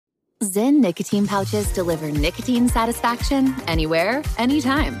Zyn nicotine pouches deliver nicotine satisfaction anywhere,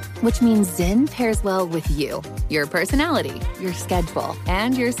 anytime, which means Zyn pairs well with you, your personality, your schedule,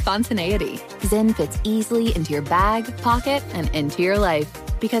 and your spontaneity. Zyn fits easily into your bag, pocket, and into your life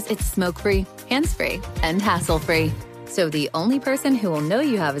because it's smoke-free, hands-free, and hassle-free. So the only person who will know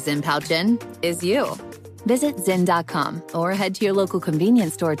you have a Zyn pouch in is you. Visit Zyn.com or head to your local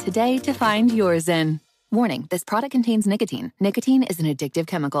convenience store today to find your Zyn. Warning, this product contains nicotine. Nicotine is an addictive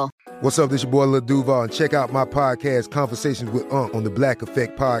chemical. What's up, this your boy Lil Duval, and check out my podcast, Conversations with Unc, on the Black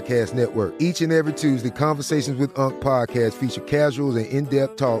Effect Podcast Network. Each and every Tuesday, Conversations with Unc podcast feature casuals and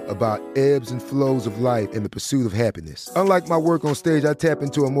in-depth talk about ebbs and flows of life and the pursuit of happiness. Unlike my work on stage, I tap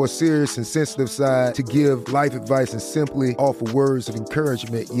into a more serious and sensitive side to give life advice and simply offer words of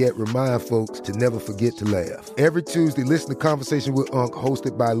encouragement, yet remind folks to never forget to laugh. Every Tuesday, listen to Conversation with Unc,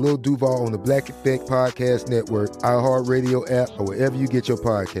 hosted by Lil Duval on the Black Effect Podcast Network, iHeartRadio app, or wherever you get your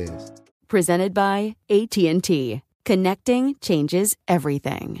podcasts. Presented by AT&T. Connecting changes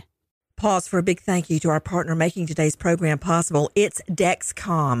everything. Pause for a big thank you to our partner making today's program possible. It's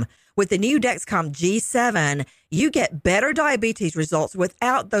Dexcom. With the new Dexcom G7, you get better diabetes results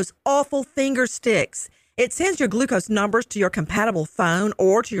without those awful finger sticks. It sends your glucose numbers to your compatible phone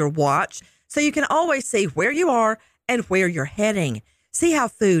or to your watch, so you can always see where you are and where you're heading. See how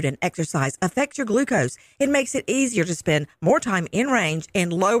food and exercise affect your glucose. It makes it easier to spend more time in range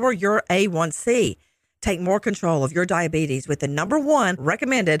and lower your A1C. Take more control of your diabetes with the #1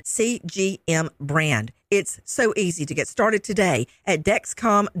 recommended CGM brand. It's so easy to get started today at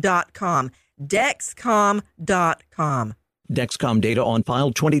Dexcom.com. Dexcom.com. Dexcom data on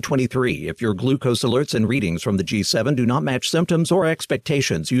file 2023. If your glucose alerts and readings from the G7 do not match symptoms or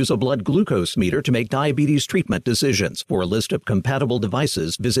expectations, use a blood glucose meter to make diabetes treatment decisions. For a list of compatible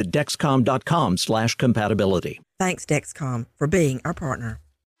devices, visit Dexcom.com/compatibility. Thanks, Dexcom, for being our partner.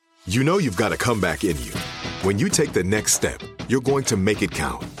 You know you've got a comeback in you. When you take the next step, you're going to make it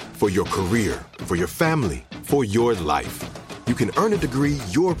count. For your career, for your family, for your life. You can earn a degree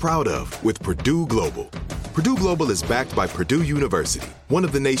you're proud of with Purdue Global. Purdue Global is backed by Purdue University, one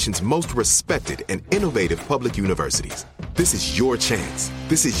of the nation's most respected and innovative public universities. This is your chance.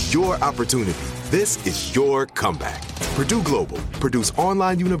 This is your opportunity. This is your comeback. Purdue Global, Purdue's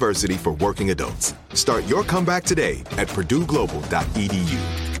online university for working adults. Start your comeback today at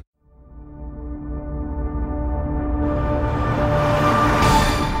purdueglobal.edu.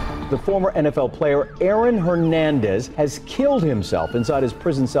 The former NFL player Aaron Hernandez has killed himself inside his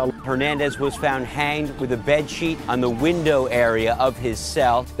prison cell. Hernandez was found hanged with a bedsheet on the window area of his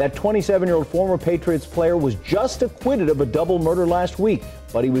cell. That 27-year-old former Patriots player was just acquitted of a double murder last week,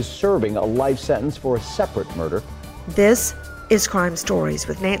 but he was serving a life sentence for a separate murder. This is Crime Stories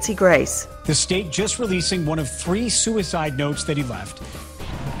with Nancy Grace. The state just releasing one of 3 suicide notes that he left.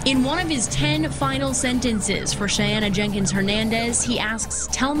 In one of his 10 final sentences for Shayanna Jenkins Hernandez, he asks,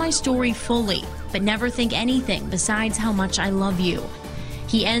 "Tell my story fully, but never think anything besides how much I love you."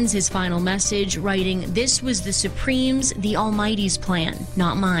 He ends his final message writing, "This was the Supreme's, the Almighty's plan,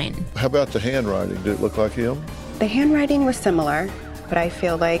 not mine." How about the handwriting? Did it look like him? The handwriting was similar, but I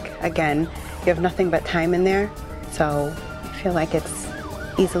feel like, again, you have nothing but time in there, so I feel like it's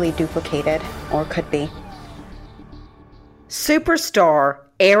easily duplicated, or could be. Superstar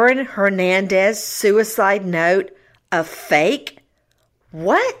Aaron Hernandez suicide note a fake?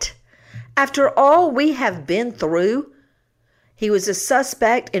 What? After all we have been through? He was a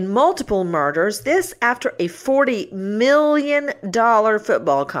suspect in multiple murders, this after a $40 million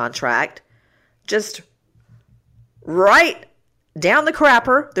football contract. Just right down the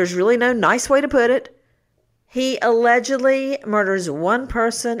crapper. There's really no nice way to put it. He allegedly murders one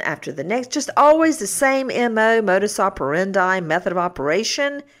person after the next, just always the same MO, modus operandi, method of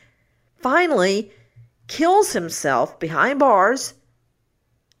operation. Finally, kills himself behind bars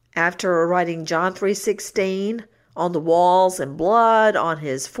after writing John 3:16 on the walls and blood on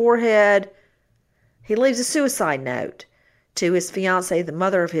his forehead. He leaves a suicide note to his fiancée, the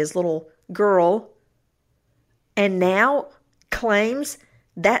mother of his little girl, and now claims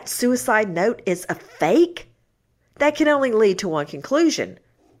that suicide note is a fake? That can only lead to one conclusion.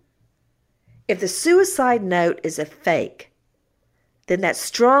 If the suicide note is a fake, then that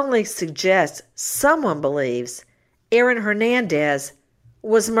strongly suggests someone believes Aaron Hernandez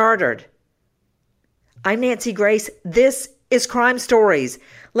was murdered. I'm Nancy Grace. This is Crime Stories.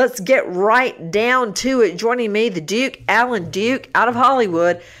 Let's get right down to it. Joining me, the Duke, Alan Duke, out of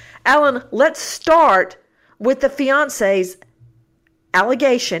Hollywood. Alan, let's start with the fiance's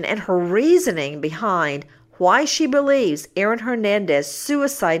allegation and her reasoning behind why she believes Aaron Hernandez's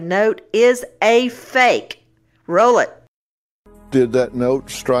suicide note is a fake. Roll it. Did that note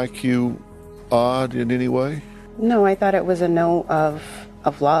strike you odd in any way? No, I thought it was a note of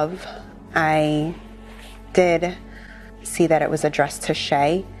love. I did see that it was addressed to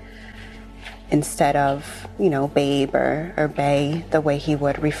Shay instead of, babe or bae, the way he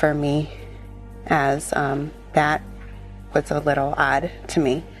would refer me as. That was a little odd to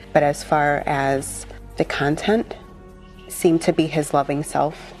me. But as far as the content, seemed to be his loving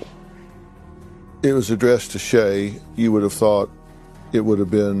self. It was addressed to Shay. You would have thought it would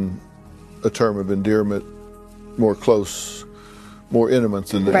have been a term of endearment, more close, more intimate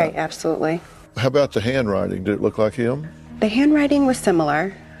than that. Right, absolutely. How about the handwriting? Did it look like him? The handwriting was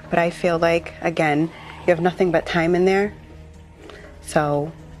similar, but I feel like, again, you have nothing but time in there.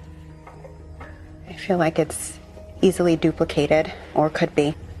 So I feel like it's easily duplicated, or could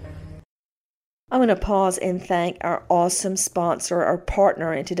be. I'm going to pause and thank our awesome sponsor, our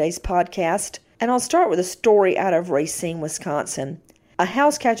partner in today's podcast. And I'll start with a story out of Racine, Wisconsin. A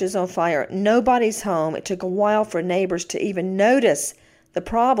house catches on fire. Nobody's home. It took a while for neighbors to even notice the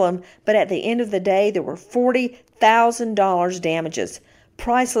problem, but at the end of the day, there were $40,000 damages.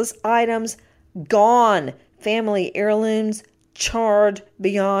 Priceless items gone. Family heirlooms charred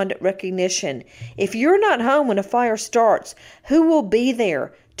beyond recognition. If you're not home when a fire starts, who will be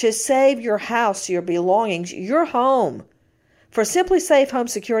there to save your house, your belongings, your home? For SimpliSafe home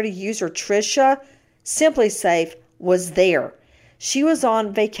security user Tricia, SimpliSafe was there. She was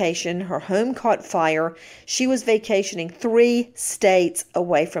on vacation. Her home caught fire. She was vacationing 3 states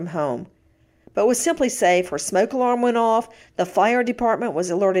away from home. But with SimpliSafe, her smoke alarm went off, the fire department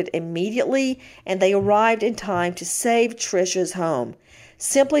was alerted immediately, and they arrived in time to save Tricia's home.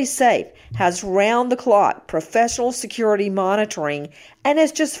 SimpliSafe has round-the-clock professional security monitoring, and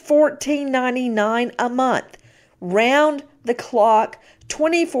it's just $14.99 a month. Round-the-clock,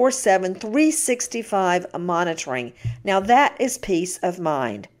 24/7, 365 monitoring. Now that is peace of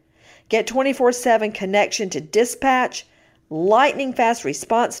mind. Get 24/7 connection to dispatch, lightning fast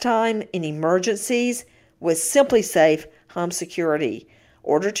response time in emergencies with SimpliSafe Home Security.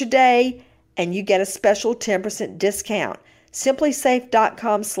 Order today and you get a special 10% discount.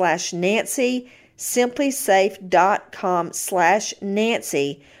 SimpliSafe.com/Nancy,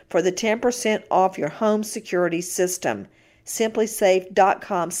 SimpliSafe.com/Nancy for the 10% off your home security system.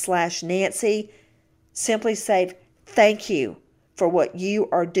 SimpliSafe.com/Nancy. SimpliSafe, thank you for what you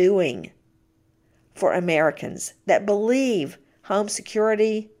are doing for Americans that believe home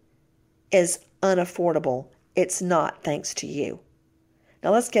security is unaffordable. It's not, thanks to you.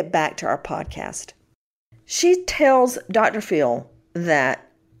 Now let's get back to our podcast. She tells Dr. Phil that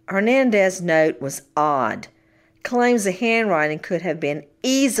Hernandez's note was odd, claims the handwriting could have been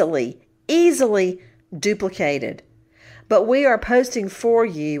easily duplicated. But we are posting for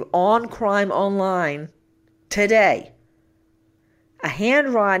you on Crime Online today a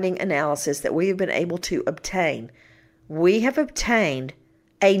handwriting analysis that we have been able to obtain. We have obtained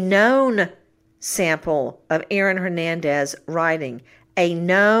a known sample of Aaron Hernandez writing, a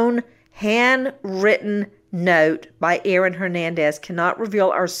known handwritten note by Aaron Hernandez. Cannot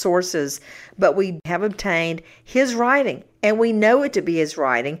reveal our sources, but we have obtained his writing, and we know it to be his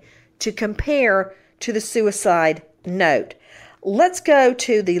writing, to compare to the suicide note. Let's go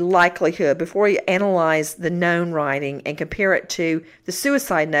to the likelihood before you analyze the known writing and compare it to the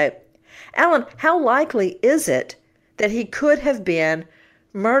suicide note. Alan, how likely is it that he could have been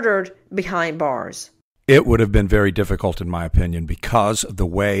murdered behind bars? It would have been very difficult, in my opinion, because of the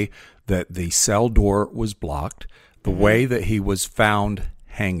way that the cell door was blocked, the way that he was found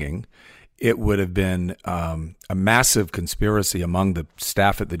hanging. It would have been a massive conspiracy among the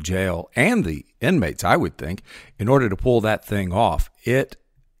staff at the jail and the inmates, I would think, in order to pull that thing off. It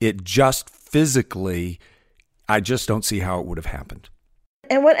just physically, I just don't see how it would have happened.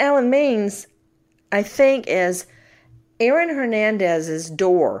 And what Alan means, I think, is Aaron Hernandez's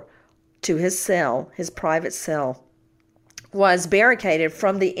door to his cell, his private cell, was barricaded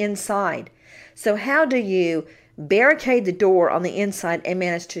from the inside. So how do you barricade the door on the inside and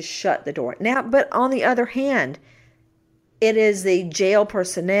manage to shut the door? Now, but on the other hand, it is the jail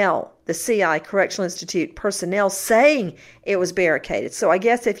personnel, the CI, Correctional Institute personnel, saying it was barricaded. So I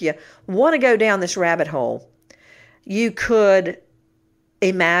guess if you want to go down this rabbit hole, you could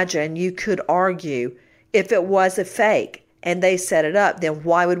imagine, you could argue, if it was a fake and they set it up, then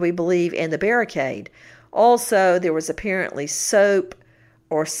why would we believe in the barricade? Also, there was apparently soap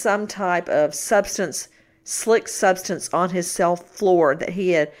or some type of substance, slick substance on his cell floor that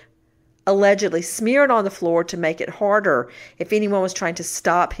he had allegedly smeared on the floor to make it harder if anyone was trying to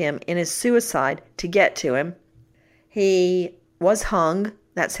stop him in his suicide to get to him. He was hung,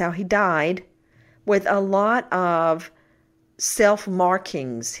 that's how he died, with a lot of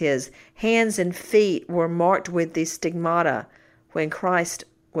self-markings. His hands and feet were marked with the stigmata when Christ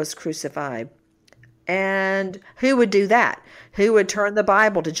was crucified. And who would do that? Who would turn the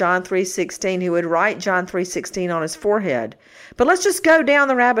Bible to John 3:16? Who would write John 3:16 on his forehead? But let's just go down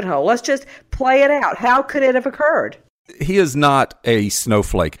the rabbit hole. Let's just play it out. How could it have occurred? He is not a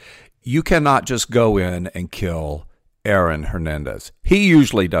snowflake. You cannot just go in and kill Aaron Hernandez. He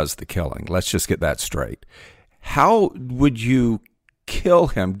usually does the killing. Let's just get that straight. How would you kill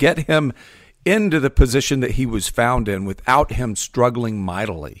him, get him into the position that he was found in without him struggling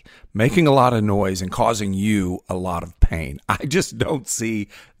mightily, making a lot of noise and causing you a lot of pain? I just don't see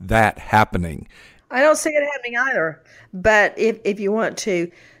that happening. I don't see it happening either. But if you want to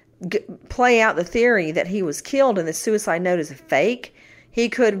play out the theory that he was killed and the suicide note is a fake, he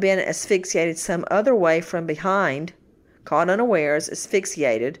could have been asphyxiated some other way from behind, caught unawares,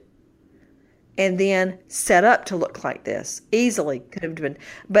 asphyxiated, and then set up to look like this. Easily could have been.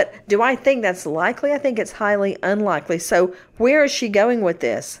 But do I think that's likely? I think it's highly unlikely. So where is she going with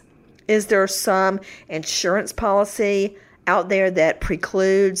this? Is there some insurance policy out there that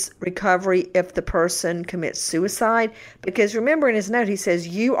precludes recovery if the person commits suicide? Because remember in his note, he says,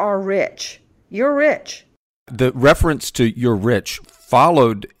 you are rich. You're rich. The reference to "you're rich"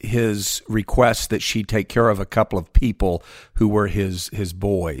 followed his request that she take care of a couple of people who were his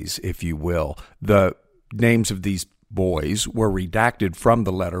boys, if you will. The names of these boys were redacted from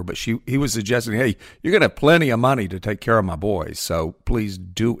the letter, but he was suggesting, hey, you're going to have plenty of money to take care of my boys, so please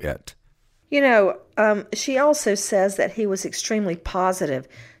do it. You know, she also says that he was extremely positive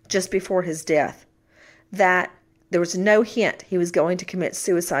just before his death, that there was no hint he was going to commit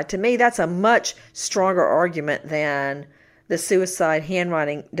suicide. To me, that's a much stronger argument than the suicide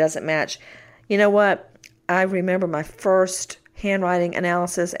handwriting doesn't match. You know what? I remember my first handwriting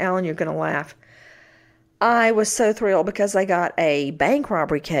analysis. Alan, you're going to laugh. I was so thrilled because I got a bank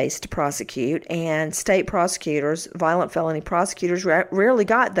robbery case to prosecute, and state prosecutors, violent felony prosecutors, rarely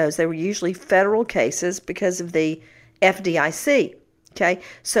got those. They were usually federal cases because of the FDIC. Okay,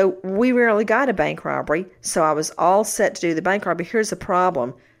 so we rarely got a bank robbery, so I was all set to do the bank robbery. Here's the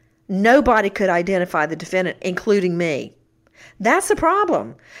problem. Nobody could identify the defendant, including me. That's a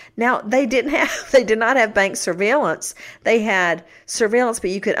problem. Now, they did not have bank surveillance. They had surveillance,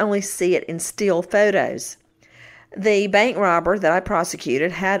 but you could only see it in still photos. The bank robber that I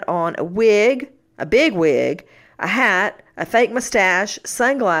prosecuted had on a wig, a big wig, a hat, a fake mustache,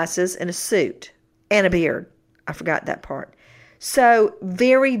 sunglasses, and a suit, and a beard. I forgot that part. So,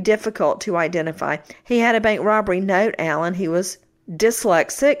 very difficult to identify. He had a bank robbery note, Alan. He was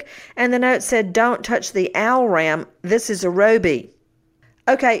dyslexic, and the note said, don't touch the ALRAM, this is a Roby.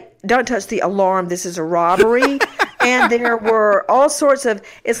 Okay, don't touch the alarm, this is a robbery. And there were all sorts of,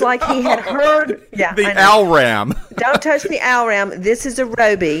 it's like he had heard. Yeah, the ALRAM. Don't touch the ALRAM, this is a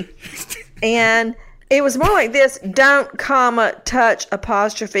Roby. And it was more like this, don't, touch,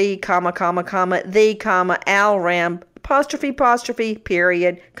 apostrophe, the, ALRAM, apostrophe,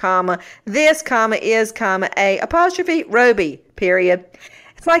 period, this, is, a, apostrophe, Roby, period.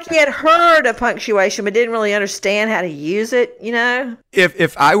 It's like he had heard of punctuation but didn't really understand how to use it, you know?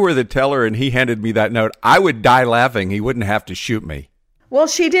 If I were the teller and he handed me that note, I would die laughing. He wouldn't have to shoot me. Well,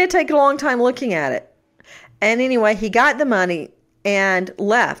 she did take a long time looking at it. And anyway, he got the money and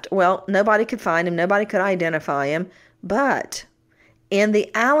left. Well, nobody could find him. Nobody could identify him. But in the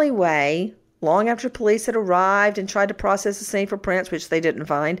alleyway, long after police had arrived and tried to process the scene for prints, which they didn't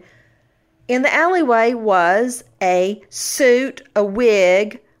find, in the alleyway was a suit, a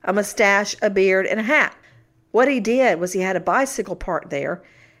wig, a mustache, a beard, and a hat. What he did was he had a bicycle parked there.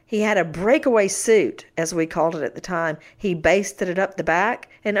 He had a breakaway suit, as we called it at the time. He basted it up the back,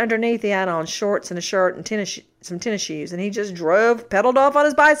 and underneath he had on shorts and a shirt and some tennis shoes. And he just pedaled off on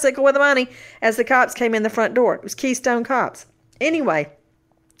his bicycle with the money as the cops came in the front door. It was Keystone Cops. Anyway,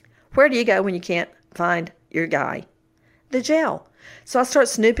 where do you go when you can't find your guy? The jail. So I start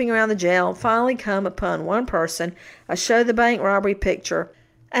snooping around the jail and finally come upon one person. I show the bank robbery picture,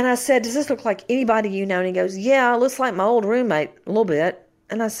 and I said, does this look like anybody you know? And he goes, yeah, it looks like my old roommate a little bit.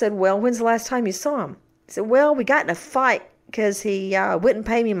 And I said, well, when's the last time you saw him? He said, well, we got in a fight because he wouldn't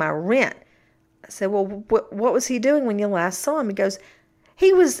pay me my rent. I said, well, what was he doing when you last saw him? He goes,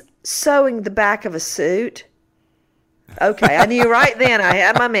 he was sewing the back of a suit. Okay, I knew right then I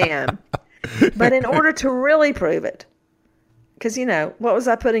had my man. But in order to really prove it, because, you know, what was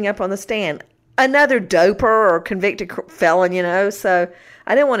I putting up on the stand? Another doper or convicted felon, you know, so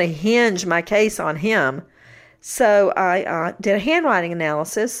I didn't want to hinge my case on him. So I did a handwriting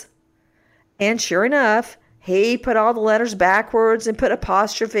analysis, and sure enough, he put all the letters backwards and put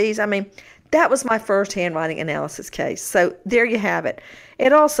apostrophes. I mean, that was my first handwriting analysis case. So there you have it.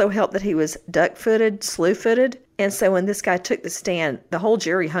 It also helped that he was duck-footed, slew-footed. And so when this guy took the stand, the whole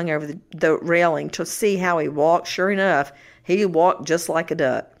jury hung over the railing to see how he walked. Sure enough, he walked just like a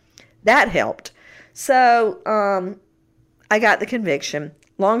duck. That helped. So I got the conviction.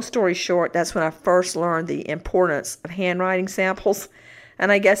 Long story short, that's when I first learned the importance of handwriting samples.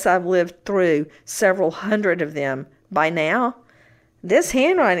 And I guess I've lived through several hundred of them by now. This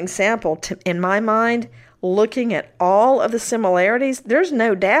handwriting sample, in my mind, looking at all of the similarities, there's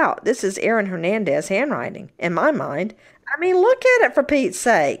no doubt this is Aaron Hernandez handwriting, in my mind. I mean, look at it for Pete's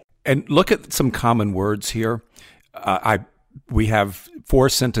sake. And look at some common words here. We have 4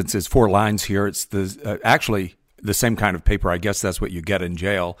 sentences, 4 lines here. It's actually the same kind of paper. I guess that's what you get in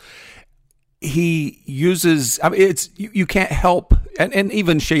jail. He uses, I mean, you can't help, and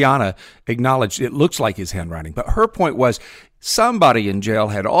even Shayana acknowledged it looks like his handwriting. But her point was, somebody in jail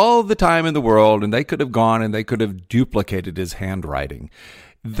had all the time in the world, and they could have gone and they could have duplicated his handwriting.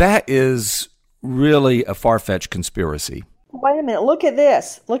 That is really a far-fetched conspiracy. Wait a minute. Look at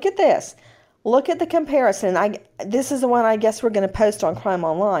this. Look at this. Look at the comparison. This is the one I guess we're going to post on Crime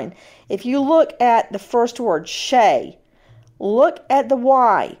Online. If you look at the first word, Shay, look at the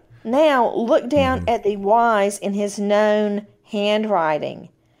Y. Now look down at the Y's in his known handwriting.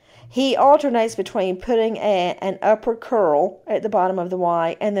 He alternates between putting an upward curl at the bottom of the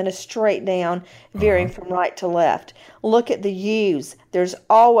Y and then a straight down, veering from right to left. Look at the U's. There's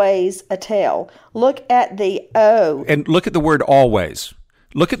always a tail. Look at the O. And look at the word always.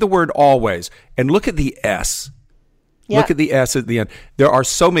 Look at the word always. And look at the S. Yep. Look at the S at the end. There are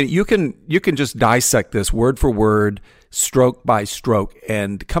so many. You can just dissect this word for word, stroke by stroke,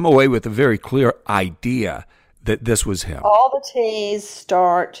 and come away with a very clear idea that this was him. All the T's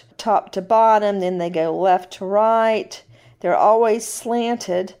start top to bottom, then they go left to right. They're always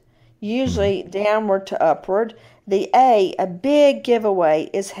slanted, usually downward to upward. The A, a big giveaway,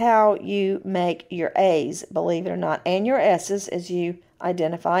 is how you make your A's, believe it or not, and your S's, as you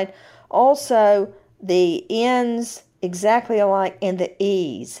identified. Also, the N's exactly alike, and the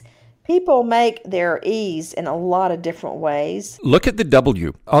E's. People make their E's in a lot of different ways. Look at the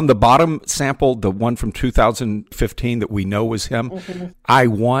W. On the bottom sample, the one from 2015 that we know was him, I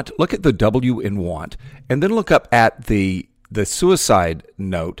want, look at the W in want. And then look up at the suicide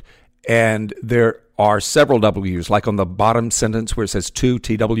note, and there are several W's, like on the bottom sentence where it says to,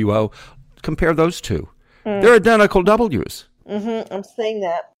 TWO. Compare those two. They're identical W's. I'm seeing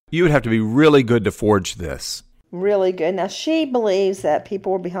that. You would have to be really good to forge this. Really good. Now, she believes that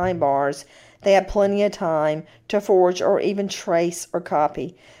people were behind bars. They had plenty of time to forge or even trace or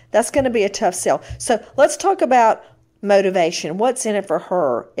copy. That's going to be a tough sell. So let's talk about motivation. What's in it for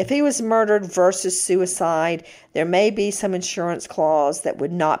her? If he was murdered versus suicide, there may be some insurance clause that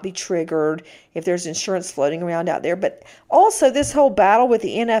would not be triggered if there's insurance floating around out there. But also this whole battle with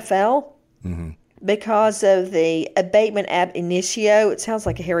the NFL, because of the abatement ab initio, it sounds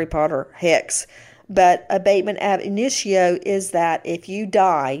like a Harry Potter hex. But abatement ab initio is that if you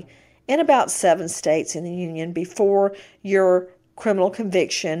die in about 7 states in the union before your criminal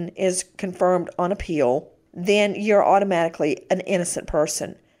conviction is confirmed on appeal, then you're automatically an innocent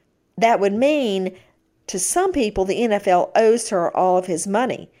person. That would mean to some people the NFL owes her all of his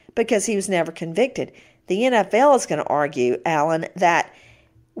money because he was never convicted. The NFL is going to argue, Alan, that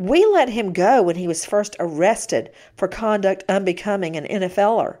we let him go when he was first arrested for conduct unbecoming an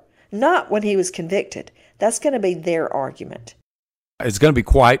NFLer. Not when he was convicted. That's going to be their argument. It's going to be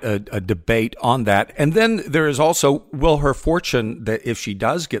quite a debate on that. And then there is also, will her fortune, that if she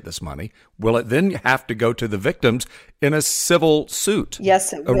does get this money, will it then have to go to the victims in a civil suit?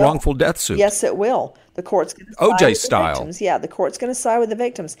 Yes, it will. A wrongful death suit. Yes, it will. The court's going to side OJ with style. The victims. Yeah, the court's going to side with the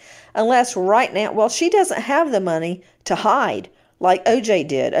victims. Unless right now, well, she doesn't have the money to hide like OJ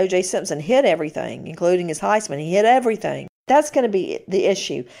did. OJ Simpson hid everything, including his Heisman. He hid everything. That's going to be the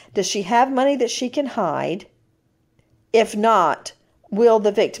issue. Does she have money that she can hide? If not, will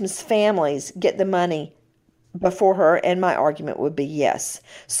the victims' families get the money before her? And my argument would be yes.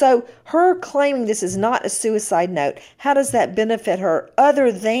 So her claiming this is not a suicide note, how does that benefit her other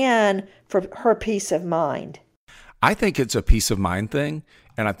than for her peace of mind? I think it's a peace of mind thing,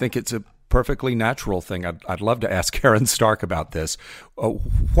 and I think it's a perfectly natural thing. I'd love to ask Karen Stark about this.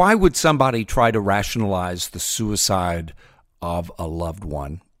 Why would somebody try to rationalize the suicide of a loved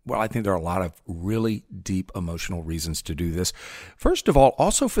one? Well, I think there are a lot of really deep emotional reasons to do this. First of all,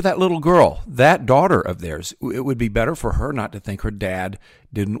 also for that little girl, that daughter of theirs, it would be better for her not to think her dad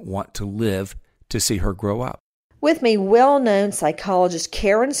didn't want to live to see her grow up. With me, well-known psychologist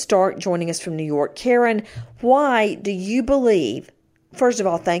Karen Stark joining us from New York. Karen, why do you believe first of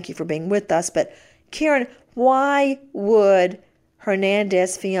all, thank you for being with us. But Karen, why would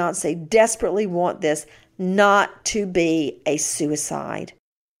Hernandez's fiance desperately want this not to be a suicide?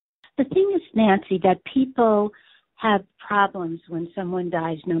 The thing is, Nancy, that people have problems when someone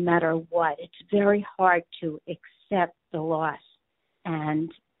dies no matter what. It's very hard to accept the loss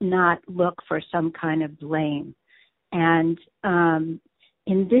and not look for some kind of blame. And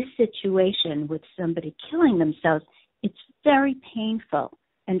in this situation with somebody killing themselves, it's very painful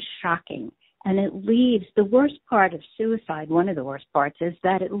and shocking. And it leaves, the worst part of suicide, one of the worst parts, is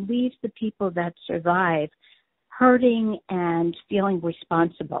that it leaves the people that survive hurting and feeling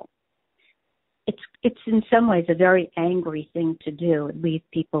responsible. It's in some ways a very angry thing to do, leave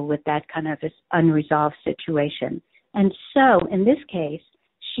people with that kind of unresolved situation. And so, in this case,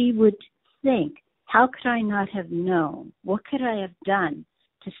 she would think, how could I not have known? What could I have done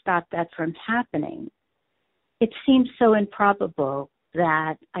to stop that from happening? It seems so improbable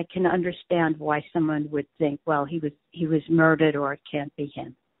that I can understand why someone would think, well, he was murdered, or it can't be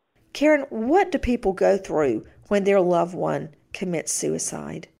him. Karen, what do people go through when their loved one commits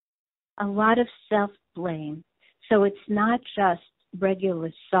suicide? A lot of self-blame. So it's not just regular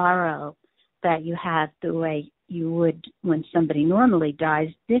sorrow that you have the way you would when somebody normally dies.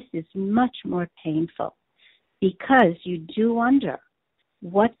 This is much more painful because you do wonder,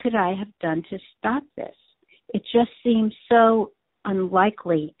 what could I have done to stop this? It just seems so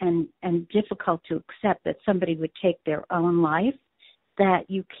unlikely and difficult to accept that somebody would take their own life that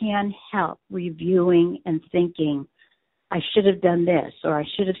you can't help reviewing and thinking, I should have done this, or I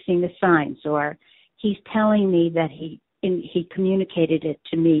should have seen the signs, or he's telling me that he communicated it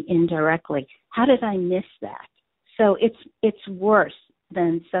to me indirectly. How did I miss that? So it's worse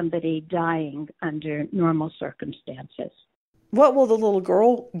than somebody dying under normal circumstances. What will the little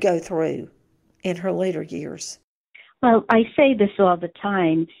girl go through in her later years? Well, I say this all the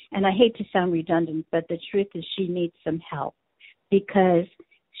time, and I hate to sound redundant, but the truth is she needs some help, because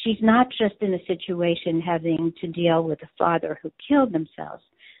she's not just in a situation having to deal with a father who killed themselves,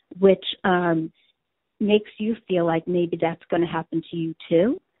 which makes you feel like maybe that's going to happen to you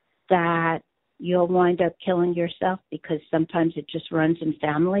too, that you'll wind up killing yourself, because sometimes it just runs in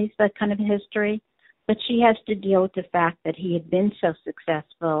families, that kind of history. But she has to deal with the fact that he had been so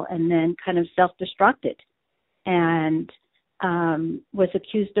successful and then kind of self-destructed and was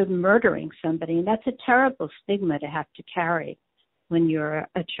accused of murdering somebody. And that's a terrible stigma to have to carry when you're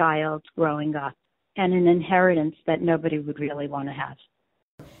a child growing up, and an inheritance that nobody would really want to have.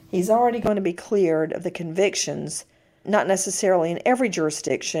 He's already going to be cleared of the convictions, not necessarily in every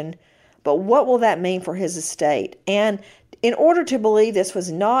jurisdiction, but what will that mean for his estate? And in order to believe this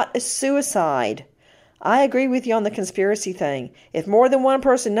was not a suicide, I agree with you on the conspiracy thing. If more than one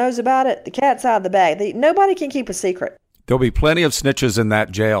person knows about it, the cat's out of the bag. Nobody can keep a secret. There'll be plenty of snitches in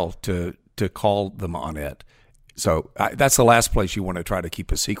that jail to call them on it. So that's the last place you want to try to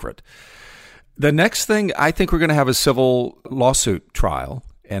keep a secret. The next thing, I think we're going to have a civil lawsuit trial,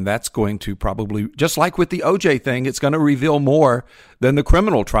 and that's going to probably, just like with the OJ thing, it's going to reveal more than the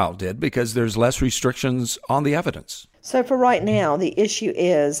criminal trial did because there's less restrictions on the evidence. So for right now, the issue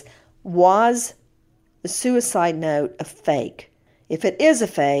is, was the suicide note a fake? If it is a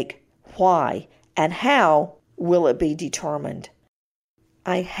fake, why? And how will it be determined?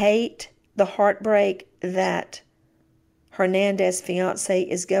 I hate the heartbreak that Hernandez's fiance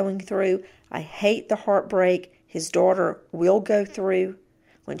is going through. I hate the heartbreak his daughter will go through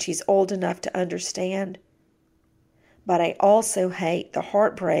when she's old enough to understand. But I also hate the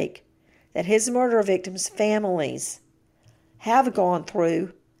heartbreak that his murder victims' families have gone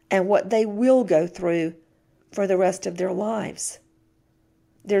through and what they will go through for the rest of their lives.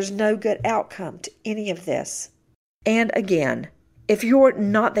 There's no good outcome to any of this. And again, if you're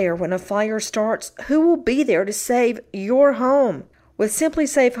not there when a fire starts, who will be there to save your home? With Simply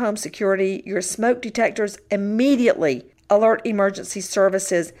Safe Home Security, your smoke detectors immediately alert emergency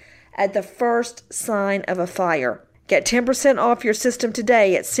services at the first sign of a fire. Get 10% off your system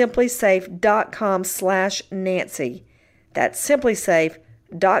today at simplysafe.com/Nancy. That's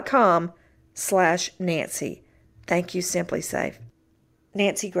simplysafe.com/Nancy. Thank you, Simply Safe.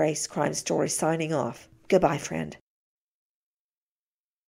 Nancy Grace, Crime Story, signing off. Goodbye, friend.